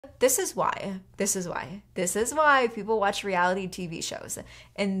This is why people watch reality TV shows.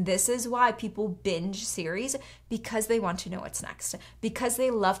 And this is why people binge series, because they want to know what's next, because they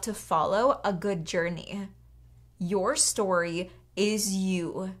love to follow a good journey. Your story is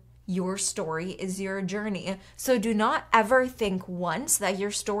you. Your story is your journey. So do not ever think once that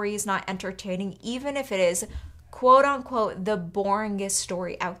your story is not entertaining, even if it is quote unquote the boringest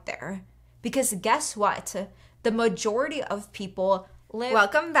story out there. Because guess what? The majority of people live.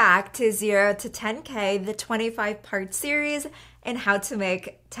 Welcome back to 0 to 10K, the 25-part series, and how to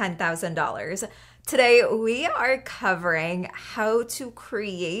make $10,000. Today, we are covering how to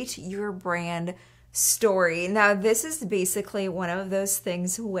create your brand story. Now, this is basically one of those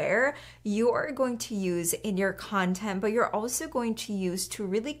things where you are going to use in your content, but you're also going to use to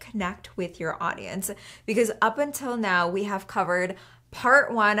really connect with your audience. Because up until now, we have covered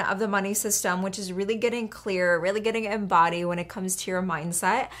part one of the money system, which is really getting clear, really getting embodied when it comes to your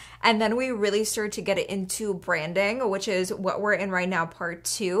mindset. And then we really start to get into branding, which is what we're in right now, part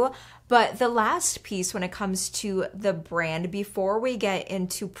two. But the last piece when it comes to the brand, before we get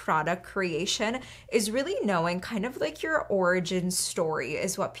into product creation, is really knowing kind of like your origin story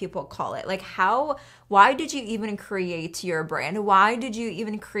is what people call it. Like why did you even create your brand? Why did you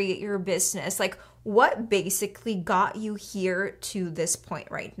even create your business? Like, what basically got you here to this point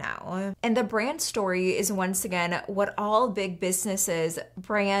right now? And the brand story is, once again, what all big businesses,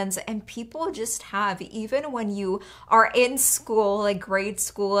 brands, and people just have. Even when you are in school, like grade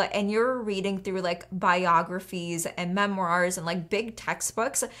school, and you're reading through like biographies and memoirs and like big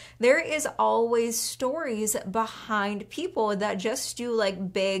textbooks, there is always stories behind people that just do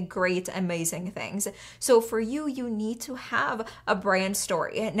like big, great, amazing things. So for you, you need to have a brand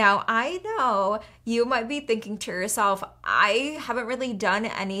story. Now, I know you might be thinking to yourself, I haven't really done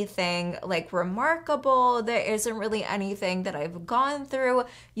anything like remarkable. There isn't really anything that I've gone through.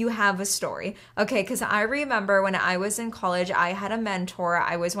 You have a story. Okay, because I remember when I was in college, I had a mentor.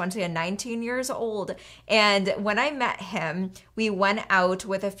 I was once again 19 years old. And when I met him, we went out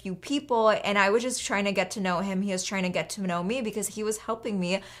with a few people and I was just trying to get to know him. He was trying to get to know me because he was helping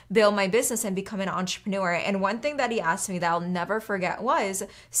me build my business and become an entrepreneur. And one thing that he asked me that I'll never forget was,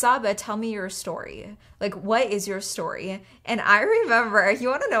 Sabah, tell me your story. Like, what is your story? And I remember, you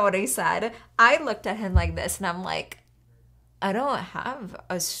want to know what he said? I looked at him like this and I'm like, I don't have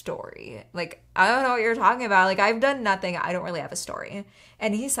a story. Like, I don't know what you're talking about. Like, I've done nothing. I don't really have a story.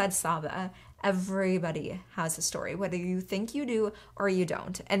 And he said, Sabah, everybody has a story, whether you think you do or you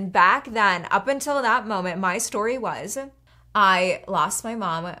don't. And back then, up until that moment, my story was, I lost my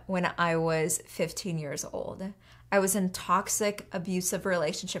mom when I was 15 years old. I was in a toxic, abusive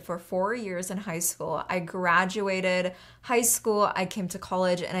relationship for 4 years in high school. I graduated high school, I came to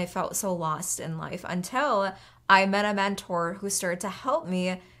college, and I felt so lost in life until I met a mentor who started to help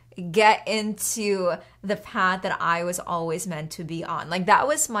me get into the path that I was always meant to be on. Like, that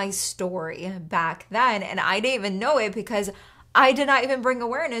was my story back then, and I didn't even know it because I did not even bring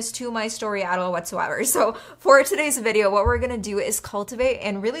awareness to my story at all whatsoever. So for today's video, what we're going to do is cultivate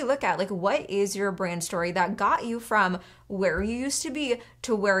and really look at, like, what is your brand story that got you from where you used to be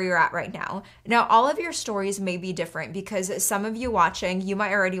to where you're at right now. Now, all of your stories may be different because some of you watching, you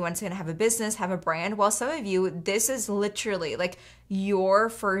might already once again have a business, have a brand, while some of you, this is literally like your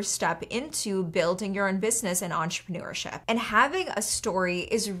first step into building your own business and entrepreneurship. And having a story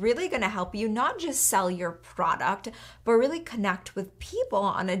is really going to help you not just sell your product, but really connect with people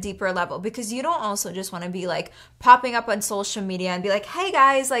on a deeper level, because you don't also just want to be like popping up on social media and be like, hey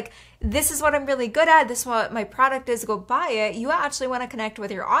guys, like, this is what I'm really good at. This is what my product is. Go buy it. You actually want to connect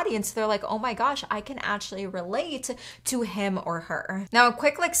with your audience. They're like, oh my gosh, I can actually relate to him or her. Now, a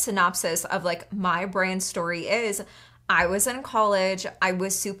quick like synopsis of like my brand story is, I was in college. I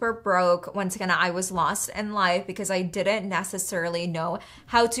was super broke. Once again, I was lost in life because I didn't necessarily know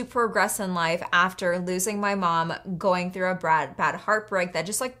how to progress in life after losing my mom, going through a bad heartbreak that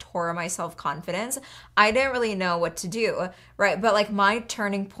just like tore my self-confidence. I didn't really know what to do, right? But like my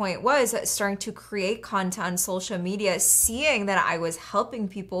turning point was starting to create content on social media, seeing that I was helping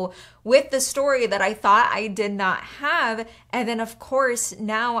people with the story that I thought I did not have. And then of course,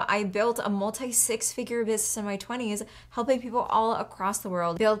 now I built a multi-six-figure business in my 20s, helping people all across the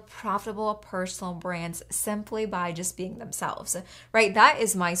world build profitable personal brands simply by just being themselves, right? That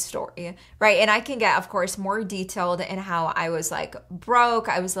is my story, right? And I can get, of course, more detailed in how I was like broke.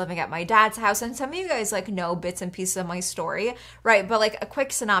 I was living at my dad's house. And some of you guys like know bits and pieces of my story, right? But like a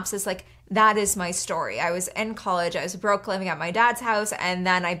quick synopsis, like that is my story. I was in college, I was broke living at my dad's house, and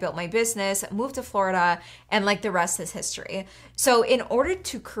then I built my business, moved to Florida, and like the rest is history. So in order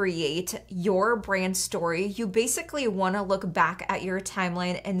to create your brand story, you basically want to look back at your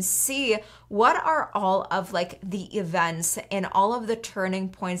timeline and see what are all of like the events and all of the turning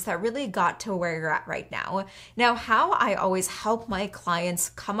points that really got to where you're at right now. Now, how I always help my clients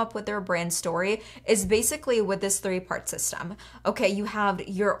come up with their brand story is basically with this 3-part system. Okay, you have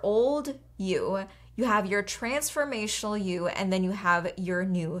your old you have your transformational you, and then you have your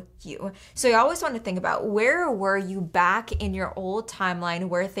new you. So you always want to think about, where were you back in your old timeline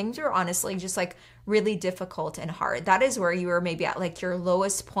where things were honestly just like really difficult and hard? That is where you were maybe at like your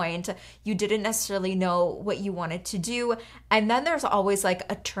lowest point. You didn't necessarily know what you wanted to do. And then there's always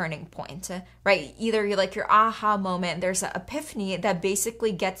like a turning point, right? Either you're like your aha moment, there's an epiphany that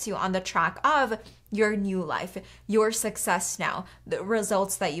basically gets you on the track of your new life, your success now, the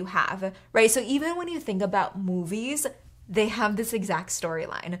results that you have, right? So even when you think about movies, they have this exact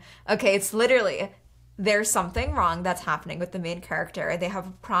storyline. Okay, it's literally, there's something wrong that's happening with the main character. They have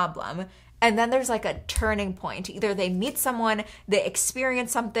a problem. And then there's like a turning point. Either they meet someone, they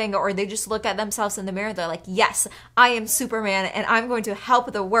experience something, or they just look at themselves in the mirror. They're like, yes, I am Superman and I'm going to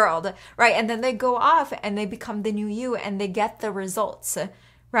help the world, right? And then they go off and they become the new you and they get the results,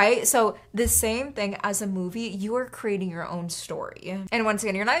 right? So the same thing as a movie, you are creating your own story. And once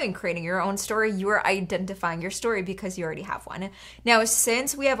again, you're not even creating your own story, you are identifying your story because you already have one. Now,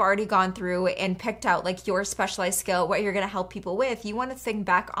 since we have already gone through and picked out like your specialized skill, what you're gonna help people with, you wanna think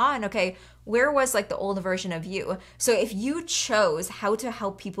back on, okay, where was like the old version of you? So if you chose how to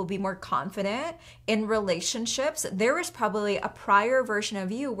help people be more confident in relationships, there was probably a prior version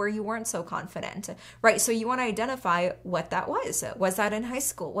of you where you weren't so confident, right? So you want to identify what that was. Was that in high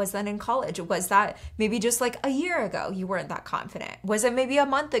school? Was that in college? Was that maybe just like a year ago you weren't that confident? Was it maybe a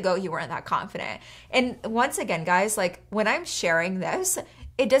month ago you weren't that confident? And once again, guys, like when I'm sharing this,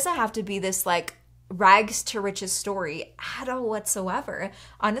 it doesn't have to be this like rags to riches story at all whatsoever.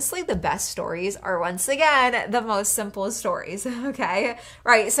 Honestly, the best stories are once again the most simple stories, okay?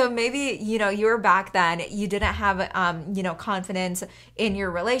 Right, so maybe, you know, you were back then, you didn't have, confidence in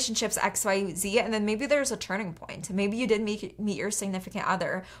your relationships, X, Y, Z, and then maybe there's a turning point. Maybe you did meet your significant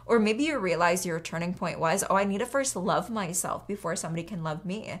other, or maybe you realized your turning point was, oh, I need to first love myself before somebody can love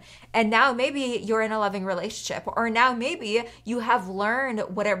me. And now maybe you're in a loving relationship, or now maybe you have learned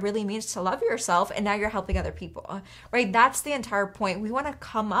what it really means to love yourself, and now you're helping other people, right? That's the entire point. We want to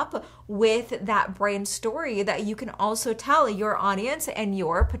come up with that brand story that you can also tell your audience and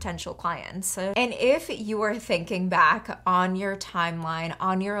your potential clients. And if you are thinking back on your timeline,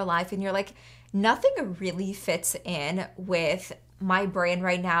 on your life, and you're like, nothing really fits in with my brand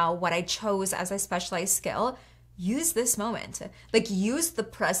right now, what I chose as a specialized skill, use this moment. Like, use the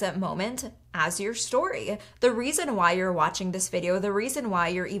present moment as your story. The reason why you're watching this video, the reason why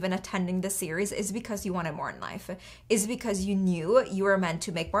you're even attending the series is because you wanted more in life, is because you knew you were meant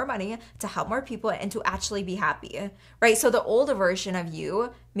to make more money, to help more people, and to actually be happy, right? So the older version of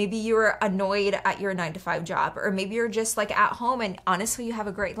you, maybe you were annoyed at your 9-to-5 job, or maybe you're just like at home and honestly you have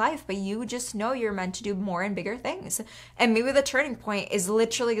a great life, but you just know you're meant to do more and bigger things. And maybe the turning point is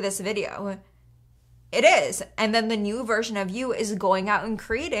literally this video. It is. And then the new version of you is going out and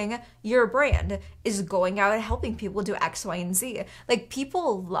creating your brand, is going out and helping people do X, Y, and Z. Like,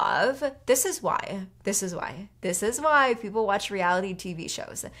 people love, this is why people watch reality TV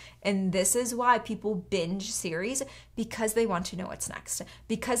shows. And this is why people binge series, because they want to know what's next,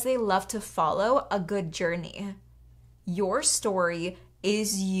 because they love to follow a good journey. Your story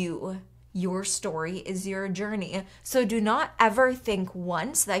is you. Your story is your journey. So do not ever think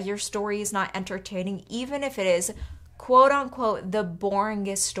once that your story is not entertaining, even if it is quote unquote the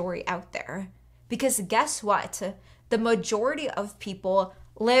boringest story out there. Because guess what? The majority of people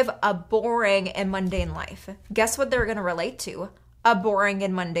live a boring and mundane life. Guess what they're going to relate to? A boring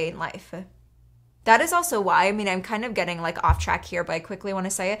and mundane life. That is also why, I mean, I'm kind of getting like off track here, but I quickly want to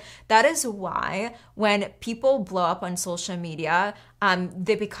say it. That is why when people blow up on social media,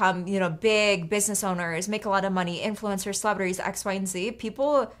 they become, big business owners, make a lot of money, influencers, celebrities, X, Y, and Z.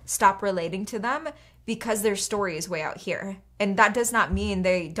 People stop relating to them because their story is way out here. And that does not mean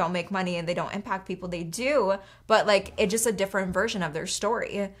they don't make money and they don't impact people. They do, but like, it's just a different version of their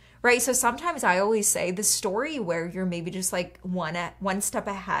story. Right? So sometimes I always say the story where you're maybe just like one step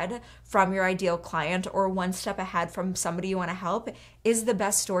ahead from your ideal client, or one step ahead from somebody you want to help, is the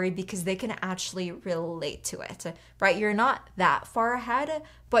best story because they can actually relate to it, right? You're not that far ahead,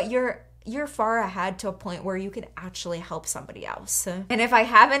 but you're you're far ahead to a point where you can actually help somebody else. And if I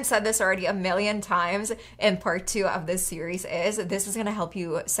haven't said this already a million times in part 2 of this series, is this is going to help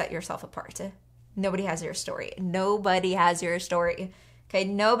you set yourself apart. Nobody has your story. Nobody has your story. Okay,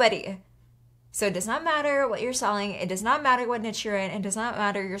 nobody. So it does not matter what you're selling. It does not matter what niche you're in. It does not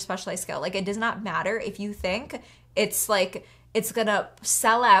matter your specialized skill. Like, it does not matter if you think it's like it's gonna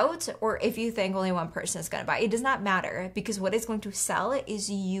sell out or if you think only one person is gonna buy. It does not matter, because what is going to sell is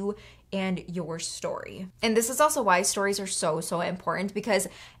you and your story. And this is also why stories are so important, because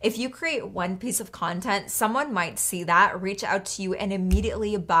if you create one piece of content, someone might see that, reach out to you, and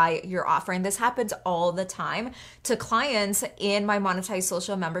immediately buy your offer. And this happens all the time to clients in my monetized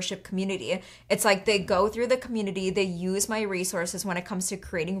social membership community. It's like they go through the community, they use my resources when it comes to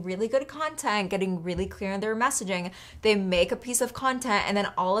creating really good content, getting really clear in their messaging. They make a piece of content and then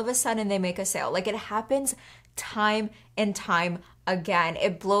all of a sudden they make a sale. Like, it happens time and time again.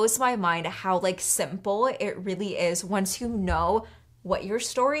 It blows my mind how like simple it really is once you know what your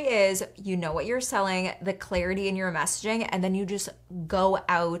story is, you know what you're selling, the clarity in your messaging, and then you just go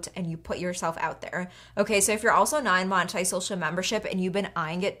out and you put yourself out there. Okay, so if you're also not in monetized social membership and you've been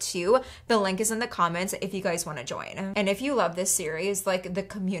eyeing it too, the link is in the comments if you guys want to join. And if you love this series, like, the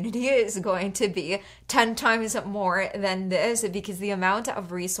community is going to be 10 times more than this, because the amount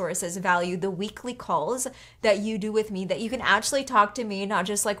of resources, value, the weekly calls that you do with me, that you can actually talk to me, not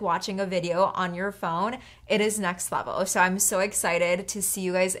just like watching a video on your phone, it is next level. So I'm so excited to see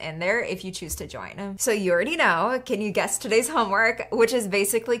you guys in there if you choose to join. So you already know, can you guess today's homework, which is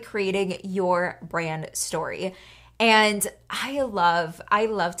basically creating your brand story. And I love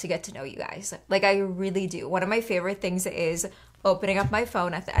to get to know you guys. Like, I really do. One of my favorite things is opening up my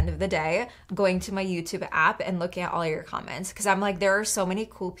phone at the end of the day, going to my YouTube app and looking at all your comments, because I'm like, there are so many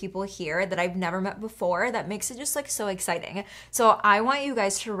cool people here that I've never met before that makes it just like so exciting. So I want you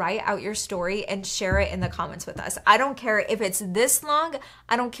guys to write out your story and share it in the comments with us. I don't care if it's this long.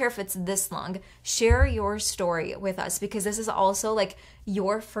 I don't care if it's this long. Share your story with us, because this is also like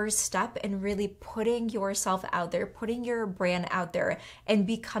your first step in really putting yourself out there, putting your brand out there and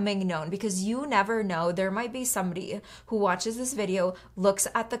becoming known, because you never know, there might be somebody who watches this video, looks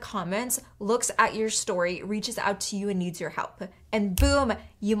at the comments, looks at your story, reaches out to you and needs your help. And boom,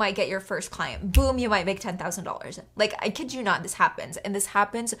 you might get your first client. Boom, you might make $10,000. Like, I kid you not, this happens. And this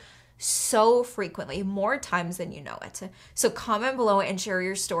happens so frequently, more times than you know it. So comment below and share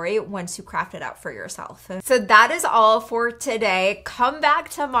your story once you craft it out for yourself. So that is all for today. Come back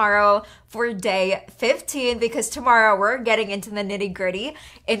tomorrow for day 15, because tomorrow we're getting into the nitty-gritty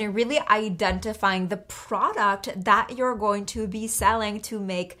and really identifying the product that you're going to be selling to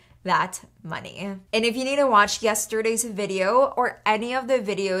make that money. And if you need to watch yesterday's video or any of the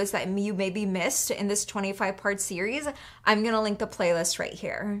videos that you maybe missed in this 25-part series, I'm gonna link the playlist right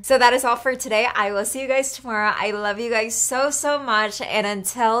here. So that is all for today. I will see you guys tomorrow. I love you guys so much, and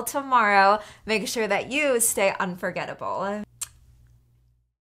until tomorrow, make sure that you stay unforgettable.